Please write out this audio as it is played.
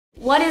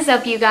What is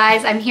up, you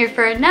guys? I'm here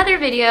for another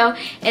video,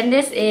 and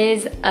this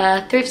is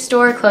a thrift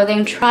store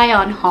clothing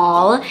try-on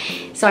haul.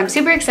 So I'm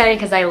super excited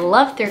because I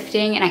love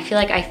thrifting, and I feel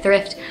like I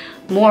thrift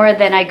more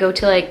than I go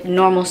to like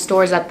normal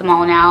stores at the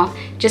mall now,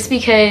 just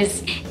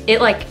because it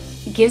like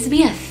gives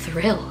me a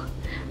thrill.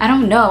 I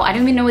don't know, I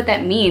don't even know what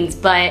that means,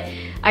 but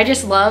I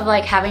just love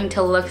like having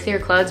to look through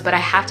clothes, but I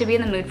have to be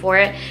in the mood for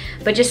it.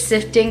 But just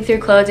sifting through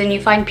clothes, and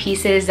you find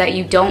pieces that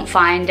you don't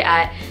find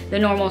at the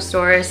normal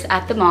stores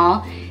at the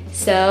mall.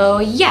 So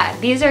yeah,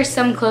 these are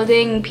some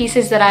clothing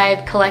pieces that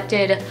I've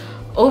collected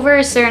over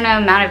a certain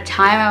amount of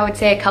time. I would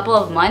say a couple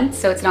of months,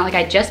 so it's not like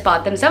I just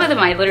bought them. Some of them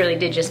I literally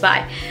did just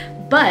buy,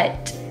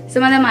 but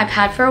some of them I've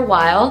had for a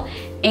while.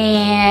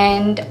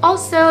 And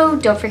also,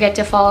 don't forget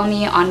to follow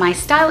me on my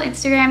style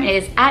Instagram.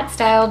 It is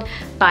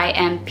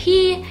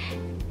 @styledbymp.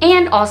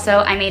 And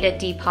also, I made a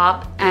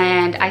Depop,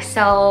 and I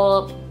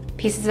sell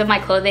pieces of my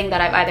clothing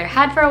that I've either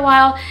had for a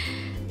while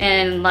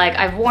and like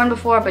I've worn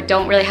before but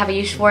don't really have a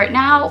use for it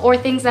now, or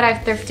things that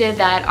I've thrifted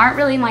that aren't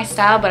really my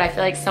style but I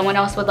feel like someone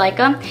else would like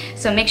them.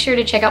 So make sure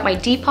to check out my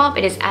Depop.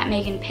 It is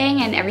 @Maegan,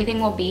 and everything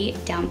will be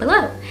down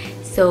below.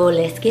 So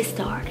let's get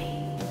started.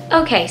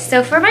 Okay,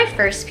 so for my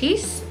first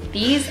piece,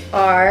 these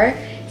are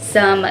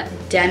some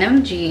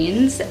denim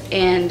jeans,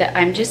 and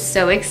I'm just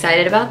so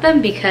excited about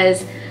them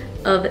because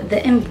of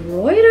the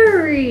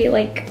embroidery.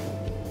 Like,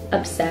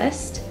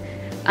 obsessed.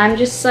 I'm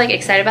just like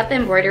excited about the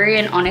embroidery,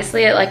 and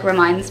honestly it like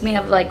reminds me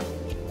of like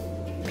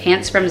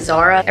pants from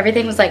Zara.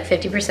 Everything was like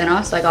 50%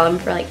 off, so I got them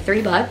for like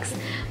 $3.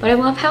 But I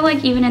love how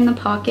like even in the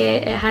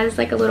pocket it has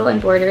like a little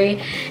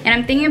embroidery, and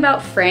I'm thinking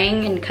about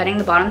fraying and cutting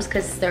the bottoms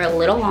because they're a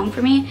little long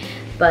for me,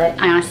 but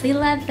I honestly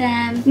love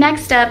them.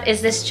 Next up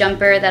is this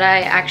jumper that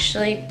I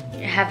actually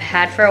have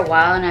had for a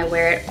while, and I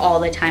wear it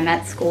all the time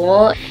at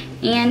school,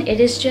 and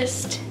it is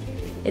just,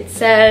 it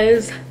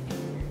says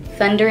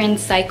Thunder and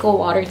Cycle,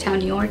 Watertown,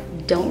 New York.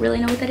 Don't really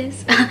know what that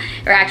is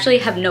or actually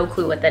have no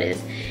clue what that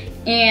is.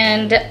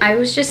 And I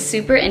was just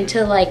super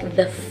into like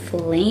the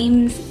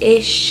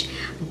flames-ish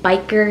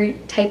biker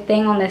type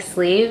thing on the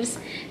sleeves,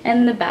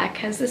 and the back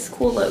has this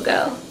cool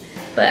logo.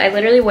 But I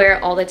literally wear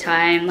it all the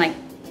time, like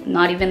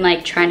not even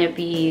like trying to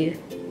be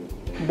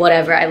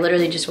whatever. I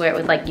literally just wear it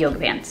with like yoga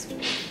pants.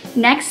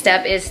 Next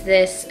up is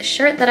this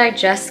shirt that I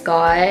just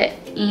got,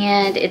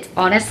 and it's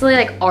honestly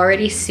like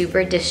already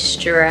super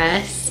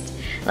distressed,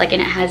 like,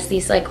 and it has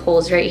these like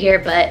holes right here,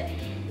 but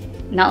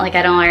not like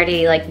I don't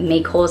already like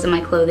make holes in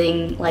my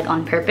clothing like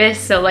on purpose.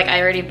 So like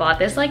I already bought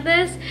this like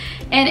this,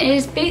 and it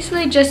is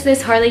basically just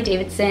this Harley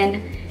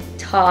Davidson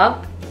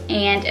top,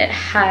 and it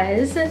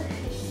has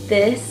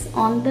this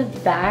on the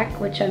back,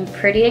 which I'm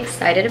pretty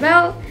excited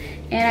about,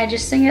 and I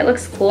just think it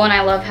looks cool, and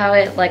I love how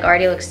it like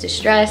already looks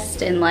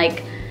distressed and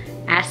like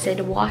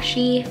acid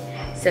washy.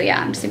 So yeah,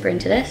 I'm super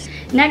into this.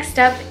 Next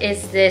up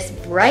is this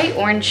bright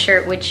orange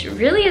shirt, which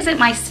really isn't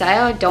my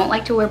style. I don't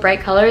like to wear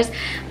bright colors,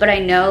 but I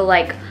know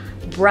like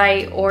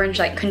bright orange,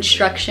 like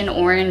construction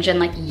orange and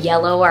like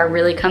yellow are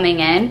really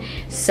coming in,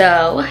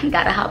 so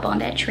gotta hop on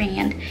that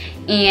trend.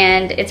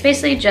 And it's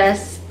basically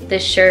just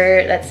this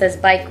shirt that says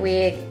Bike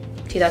Week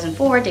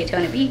 2004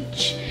 Daytona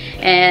Beach,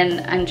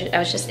 and I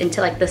was just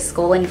into like the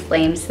skull and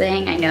flames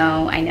thing. I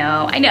know,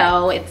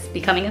 it's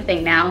becoming a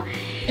thing now.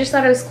 I just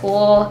thought it was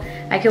cool.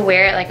 I could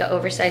wear it like an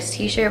oversized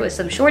t-shirt with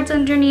some shorts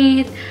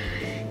underneath,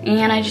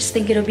 and I just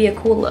think it'll be a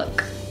cool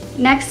look.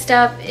 Next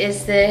up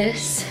is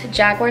this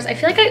Jaguars. I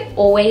feel like I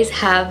always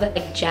have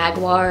like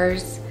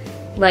Jaguars,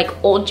 like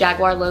old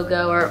Jaguar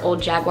logo or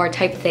old Jaguar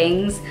type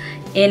things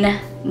in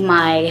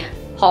my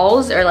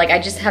hauls, or like I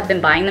just have been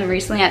buying them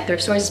recently at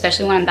thrift stores,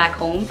 especially when I'm back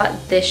home.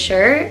 Got this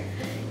shirt,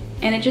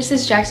 and it just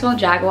says Jacksonville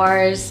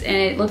Jaguars, and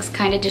it looks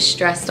kind of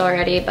distressed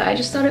already, but I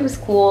just thought it was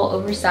cool,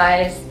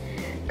 oversized,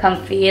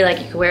 comfy, like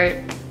you could wear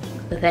it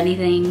with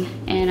anything,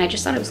 and I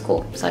just thought it was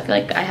cool. So I feel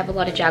like I have a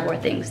lot of Jaguar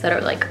things that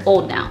are like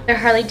old now. The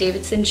Harley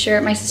Davidson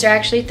shirt, my sister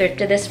actually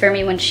thrifted this for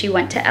me when she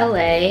went to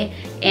LA,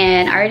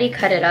 and I already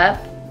cut it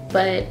up,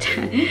 but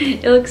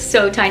it looks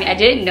so tiny. I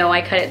didn't know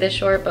I cut it this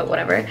short, but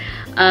whatever.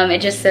 It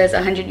just says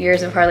 100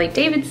 years of Harley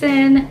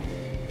Davidson, and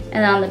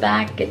then on the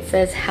back it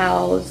says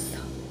House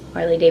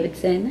Harley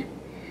Davidson.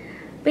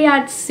 But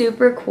yeah, it's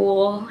super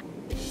cool,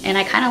 and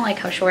I kind of like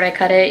how short I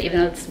cut it, even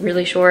though it's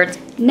really short.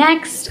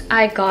 Next,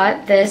 I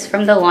got this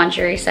from the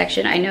lingerie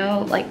section. I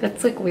know like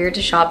that's like weird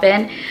to shop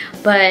in,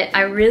 but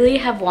I really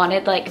have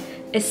wanted like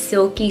a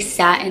silky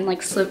satin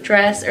like slip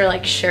dress or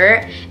like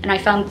shirt, and I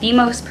found the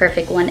most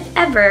perfect one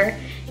ever,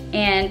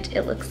 and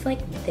it looks like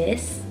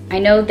this. I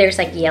know there's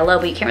like yellow,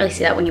 but you can't really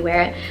see that when you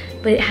wear it,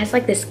 but it has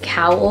like this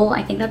cowl,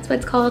 I think that's what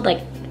it's called,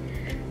 like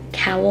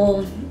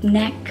cowl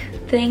neck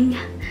thing.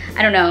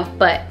 I don't know,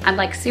 but I'm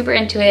like super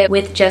into it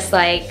with just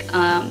like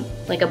a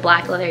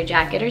black leather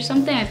jacket or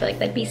something. I feel like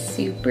that'd be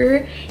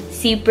super,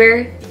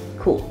 super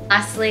cool.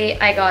 Lastly,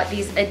 I got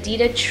these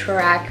Adidas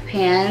track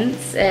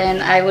pants,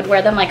 and I would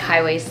wear them like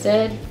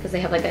high-waisted because they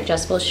have like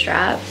adjustable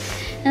strap,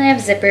 and they have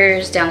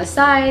zippers down the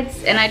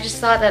sides, and I just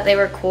thought that they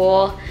were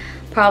cool.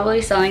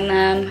 Probably selling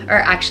them, or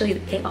actually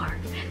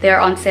they are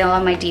on sale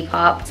on my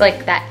Depop. It's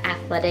like that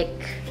athletic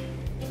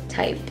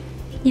type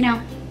you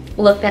know,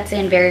 look that's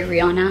in very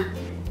Rihanna.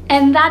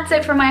 And that's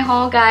it for my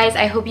haul, guys.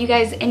 I hope you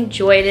guys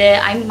enjoyed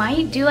it. I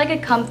might do like a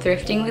come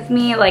thrifting with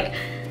me like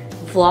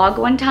vlog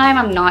one time.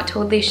 I'm not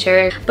totally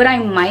sure, but I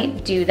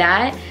might do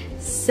that.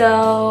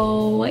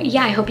 So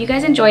yeah, I hope you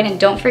guys enjoyed, and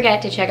don't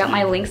forget to check out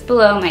my links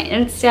below, my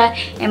Insta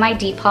and my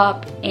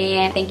Depop.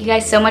 And thank you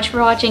guys so much for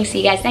watching.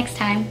 See you guys next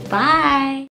time. Bye.